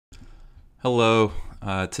Hello.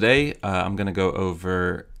 Today I'm going to go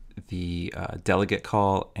over the delegate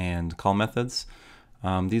call and call methods.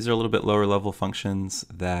 These are a little bit lower level functions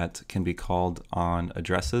that can be called on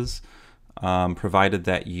addresses, provided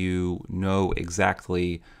that you know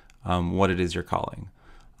exactly what it is you're calling.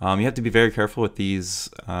 You have to be very careful with these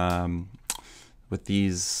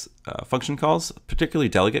function calls, particularly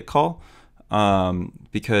delegate call,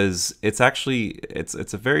 because it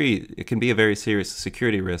can be a very serious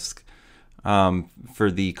security risk for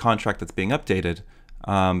the contract that's being updated,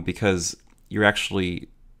 because you're actually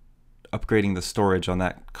upgrading the storage on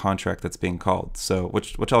that contract that's being called. So,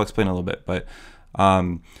 which I'll explain a little bit, but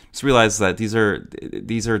just realize that these are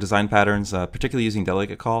design patterns, particularly using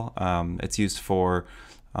delegate call. It's used for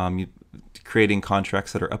creating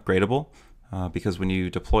contracts that are upgradable, because when you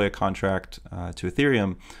deploy a contract to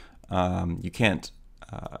Ethereum, you can't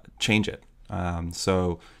change it.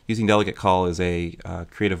 So using delegate call is a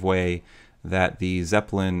creative way that the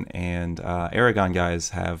Zeppelin and Aragon guys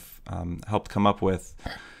have helped come up with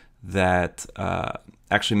that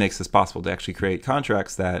actually makes this possible to actually create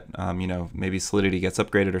contracts that maybe Solidity gets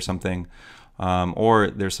upgraded or something, or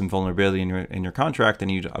there's some vulnerability in your contract and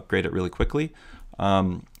you need to upgrade it really quickly.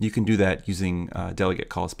 You can do that using delegate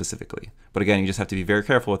call specifically. But again, you just have to be very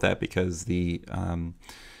careful with that because it's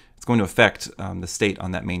going to affect the state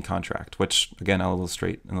on that main contract, which again I'll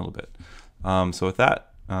illustrate in a little bit. So with that,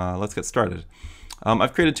 let's get started.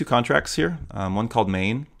 I've created two contracts here, one called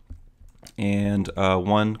main and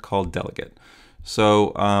one called delegate.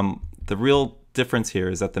 So the real difference here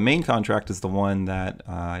is that the main contract is the one that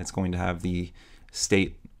it's going to have the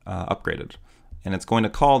state upgraded, and it's going to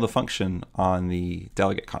call the function on the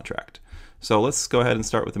delegate contract. So let's go ahead and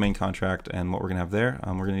start with the main contract and what we're going to have there.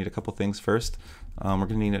 We're going to need a couple things first. We're going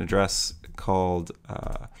to need an address called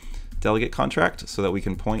delegate contract so that we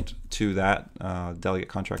can point to that delegate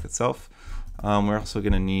contract itself. We're also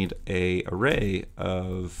going to need an array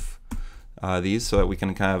of these so that we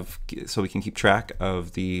can keep track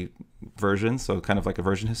of the versions, so kind of like a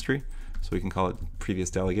version history. So we can call it previous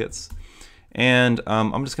delegates. And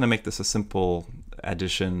I'm just going to make this a simple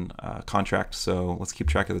addition contract. So let's keep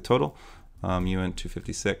track of the total. UN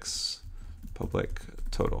 256 public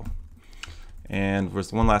total. And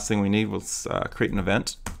there's one last thing we need. We'll create an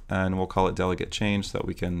event, and we'll call it delegate change so that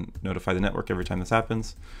we can notify the network every time this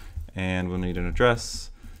happens. And we'll need an address,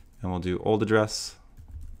 and we'll do old address,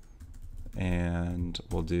 and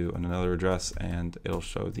we'll do another address, and it'll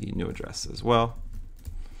show the new address as well.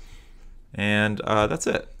 And that's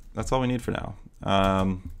it. That's all we need for now.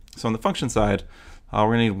 So on the function side, we're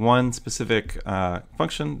going to need one specific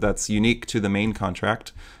function that's unique to the main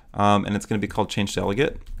contract, and it's going to be called change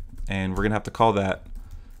delegate. And we're going to have to call that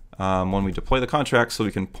when we deploy the contract, so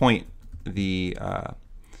we can point the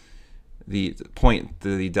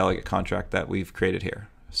delegate contract that we've created here.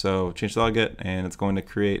 So change delegate, and it's going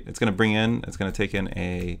to take in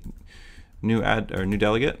a new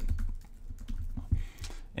delegate,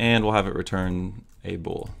 and we'll have it return a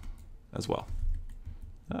bool as well.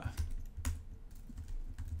 And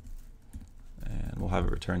we'll have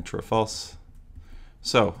it return true or false.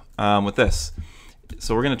 So with this,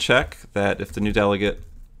 so we're going to check that if the new delegate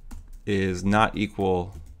is not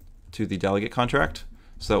equal to the delegate contract,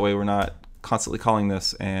 so that way we're not constantly calling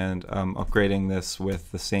this and upgrading this with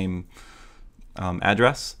the same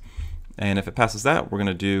address. And if it passes that, we're going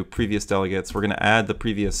to do previous delegates. We're going to add the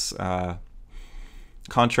previous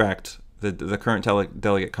contract, the current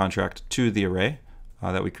delegate contract, to the array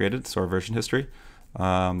that we created, so our version history,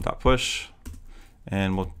 .push,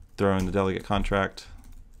 and we'll throw in the delegate contract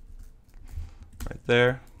right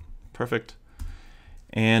there. Perfect.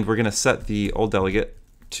 And we're going to set the old delegate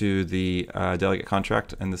to the delegate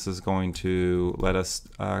contract, and this is going to let us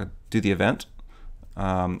do the event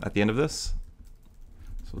at the end of this.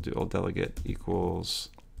 So we'll do old delegate equals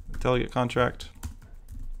delegate contract.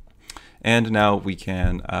 And now we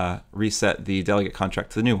can reset the delegate contract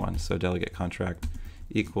to the new one. So delegate contract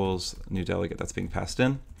equals new delegate that's being passed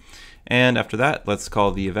in. And after that, let's call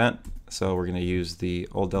the event. So we're going to use the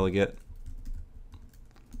old delegate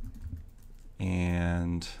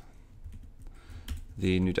and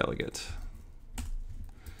the new delegate.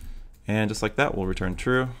 And just like that, we'll return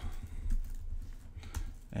true.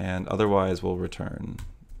 And otherwise, we'll return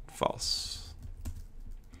false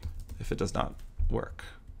if it does not work.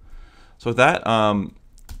 So with that,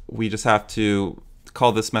 we just have to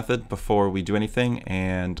call this method before we do anything,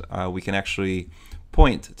 and we can actually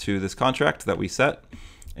point to this contract that we set,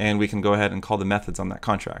 and we can go ahead and call the methods on that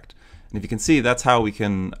contract. And if you can see, that's how we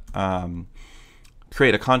can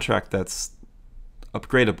create a contract that's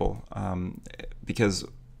upgradable, because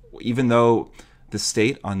even though the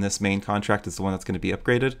state on this main contract is the one that's going to be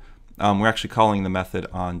upgraded, we're actually calling the method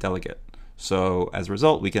on delegate. So as a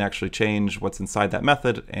result, we can actually change what's inside that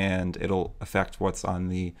method, and it'll affect what's on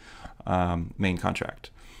the main contract.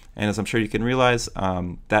 And as I'm sure you can realize,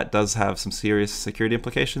 that does have some serious security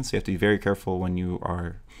implications, so you have to be very careful when you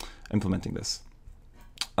are implementing this.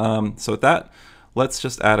 So with that, let's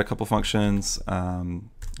just add a couple functions.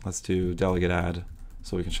 Let's do delegate add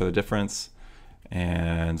so we can show the difference.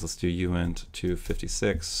 And let's do uint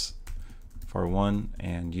 256 var1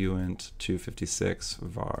 and uint 256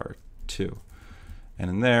 var2. And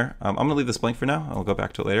in there, I'm going to leave this blank for now. I'll go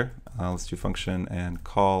back to it later. Let's do function and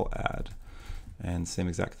call add. And same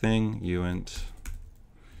exact thing, uint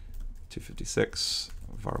 256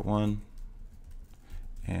 var1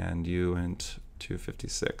 and uint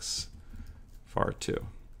 256 var2.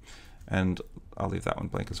 And I'll leave that one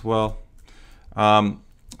blank as well.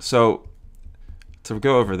 So to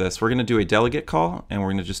go over this, we're going to do a delegate call, and we're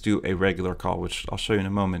going to just do a regular call, which I'll show you in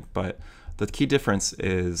a moment. But the key difference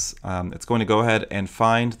is it's going to go ahead and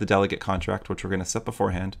find the delegate contract, which we're going to set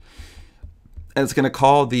beforehand. And it's going to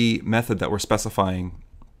call the method that we're specifying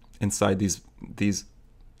inside these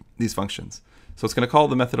functions. So it's going to call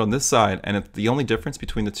the method on this side, and the only difference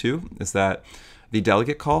between the two is that the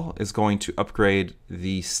delegate call is going to upgrade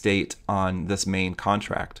the state on this main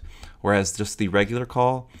contract, whereas just the regular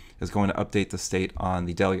call is going to update the state on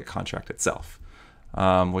the delegate contract itself,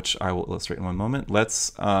 which I will illustrate in one moment.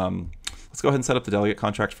 Let's go ahead and set up the delegate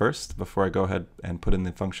contract first before I go ahead and put in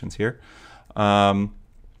the functions here.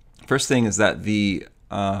 First thing is that the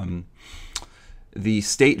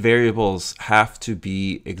state variables have to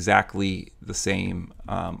be exactly the same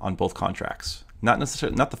on both contracts. Not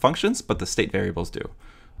necessarily, not the functions, but the state variables do.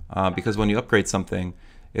 Because when you upgrade something,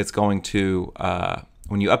 it's going to,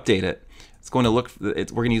 when you update it, it's going to look, we're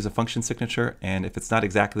going to use a function signature, and if it's not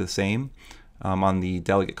exactly the same on the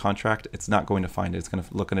delegate contract, it's not going to find it. It's going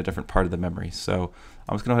to look in a different part of the memory. So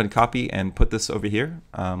I'm just going to go ahead and copy and put this over here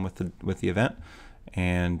with the event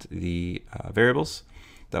and the variables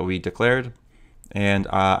that we declared. And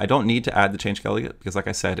I don't need to add the change delegate because, like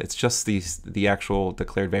I said, it's just the actual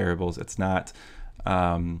declared variables. It's not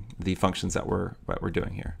the functions that we're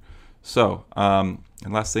doing here. So, and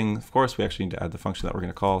last thing, of course, we actually need to add the function that we're going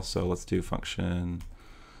to call. So let's do function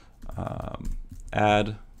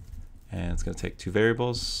add, and it's going to take two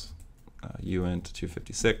variables, uint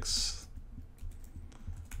 256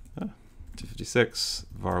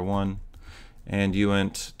 var1 and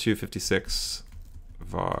uint 256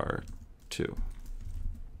 var2.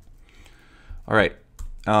 All right,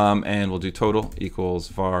 and we'll do total equals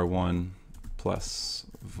var1 plus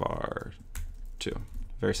var2.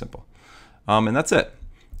 Very simple. And that's it.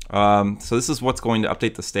 So this is what's going to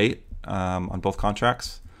update the state on both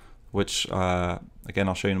contracts, which, again,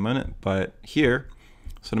 I'll show you in a minute. But here,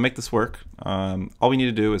 so to make this work, all we need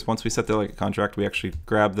to do is once we set the delegate contract, we actually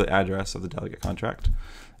grab the address of the delegate contract,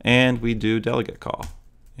 and we do delegate call.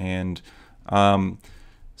 And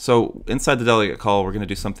so inside the delegate call, we're going to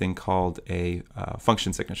do something called a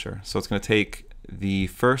function signature. So it's going to take the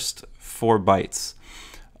first 4 bytes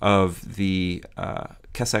of the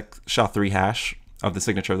Kesek SHA-3 hash of the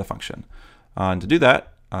signature of the function. And to do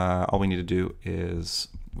that, all we need to do is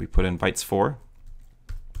we put in bytes 4,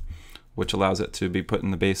 which allows it to be put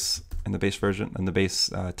in the base version and the base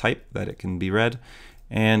type that it can be read.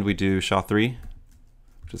 And we do SHA-3,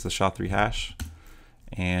 which is the SHA-3 hash.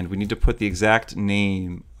 And we need to put the exact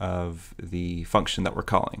name of the function that we're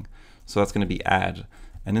calling. So that's going to be add.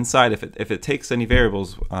 And inside, if it takes any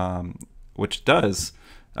variables, which it does,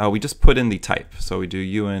 we just put in the type. So we do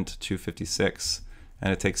uint 256,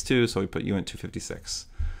 and it takes 2, so we put uint 256.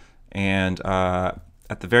 And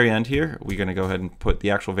at the very end here, we're going to go ahead and put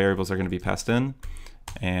the actual variables that are going to be passed in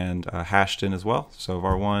and hashed in as well. So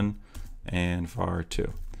var1 and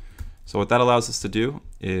var2. So what that allows us to do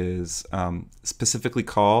is specifically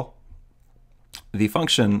call the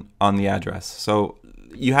function on the address. So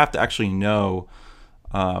you have to actually know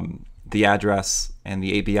the address and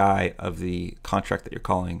the ABI of the contract that you're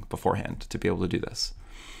calling beforehand to be able to do this.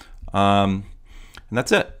 And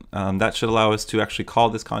that's it. That should allow us to actually call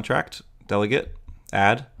this contract, delegate,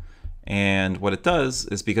 add. And what it does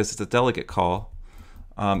is, because it's a delegate call,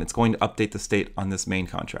 it's going to update the state on this main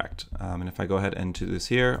contract. And if I go ahead and do this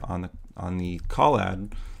here on the call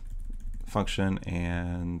add function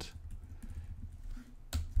and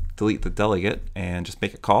delete the delegate and just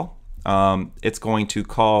make a call, it's going to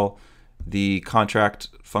call the contract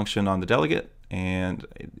function on the delegate, and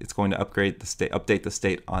it's going to update the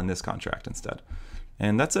state on this contract instead.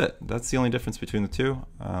 And that's it. That's the only difference between the two.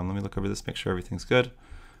 Let me look over this, make sure everything's good.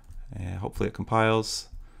 And hopefully it compiles.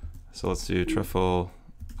 So let's do truffle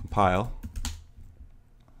compile.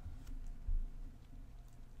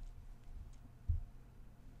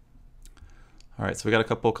 All right, so we got a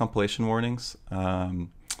couple compilation warnings.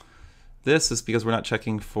 This is because we're not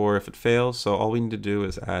checking for if it fails, so all we need to do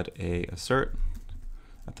is add a assert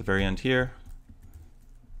at the very end here.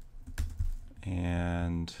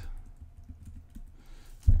 And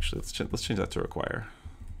actually, let's change that to require.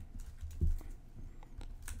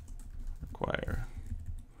 Require.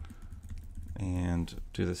 And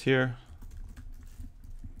do this here.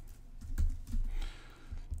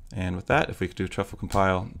 And with that, if we could do truffle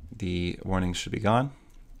compile, the warnings should be gone.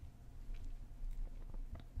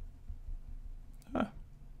 Looks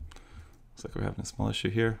like we're having a small issue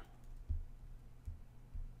here.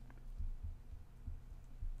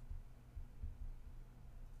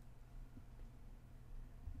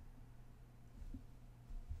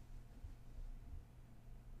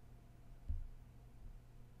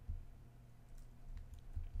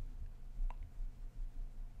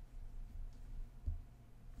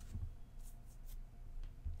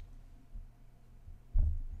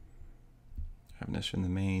 Have an issue in the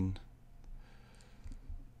main.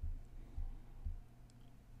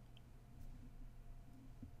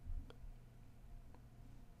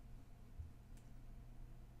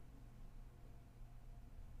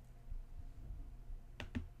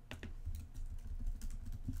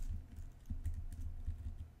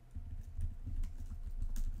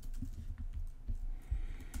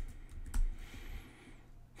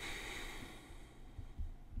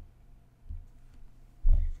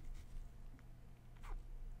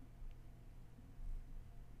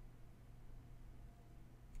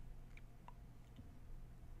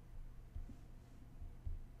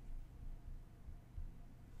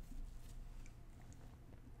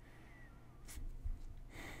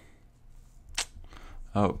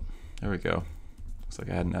 Oh, there we go. Looks like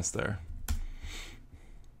I had an S there.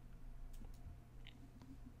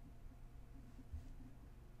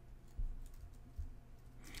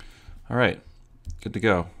 All right, good to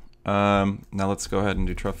go. Now let's go ahead and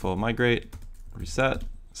do truffle migrate, reset,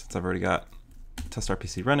 since I've already got test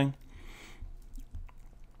RPC running.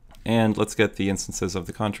 And let's get the instances of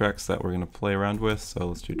the contracts that we're going to play around with. So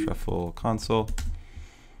let's do truffle console.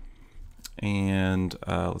 And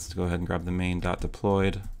let's go ahead and grab the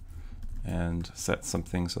main.deployed and set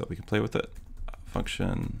something so that we can play with it.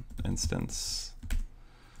 Function instance.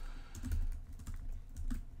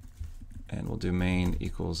 And we'll do main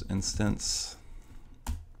equals instance.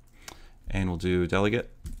 And we'll do delegate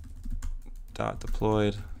dot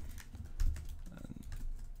deployed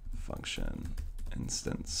function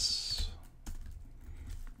instance.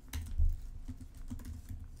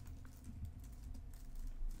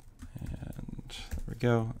 And there we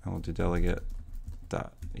go. And we'll do delegate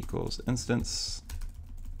dot equals instance.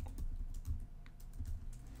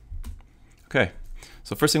 Okay.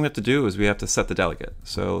 So first thing we have to do is we have to set the delegate.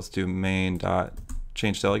 So let's do main dot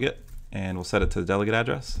change delegate, and we'll set it to the delegate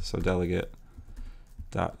address. So delegate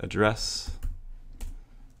dot address.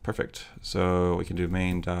 Perfect. So we can do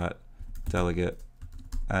main dot delegate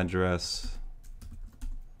address.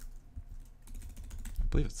 I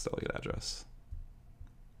believe it's delegate address.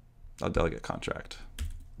 Delegate contract.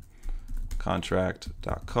 Contract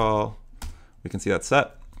dot call. We can see that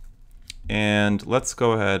set. And let's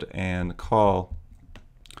go ahead and call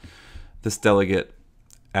this delegate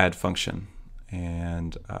add function.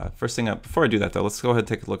 And first thing up, before I do that though, let's go ahead and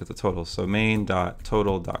take a look at the totals. So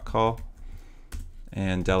main.total.call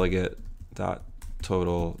and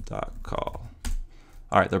delegate.total.call.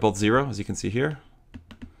 All right, they're both 0, as you can see here.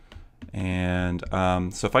 And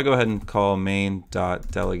so if I go ahead and call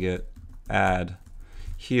main.delegate add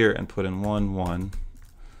here and put in 1, 1,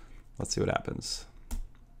 let's see what happens.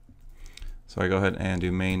 So I go ahead and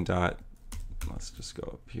do main dot, let's just go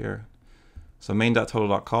up here. So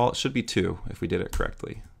main.total.call, it should be 2 if we did it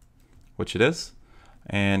correctly, which it is.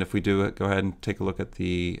 And if we do it, go ahead and take a look at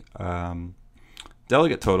the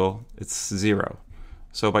delegate total, it's 0.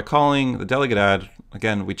 So by calling the delegate add,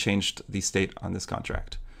 again, we changed the state on this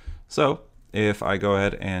contract. So if I go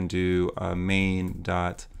ahead and do main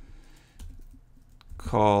dot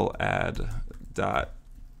call add dot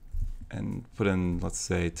and put in, let's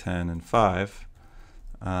say 10 and 5,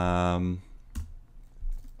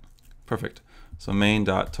 perfect. So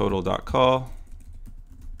main.total.call,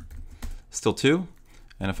 still 2.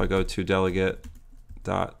 And if I go to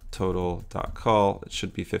delegate.total.call, it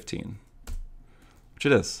should be 15, which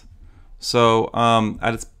it is. So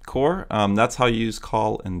at its core, that's how you use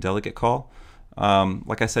call and delegate call.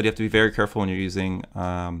 Like I said, you have to be very careful when you're using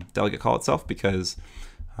delegate call itself, because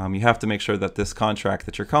you have to make sure that this contract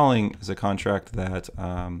that you're calling is a contract that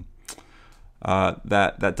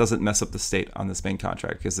that doesn't mess up the state on this main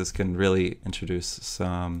contract, because this can really introduce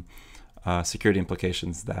some security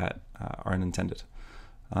implications that aren't intended.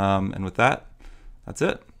 And with that, that's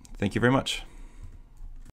it. Thank you very much.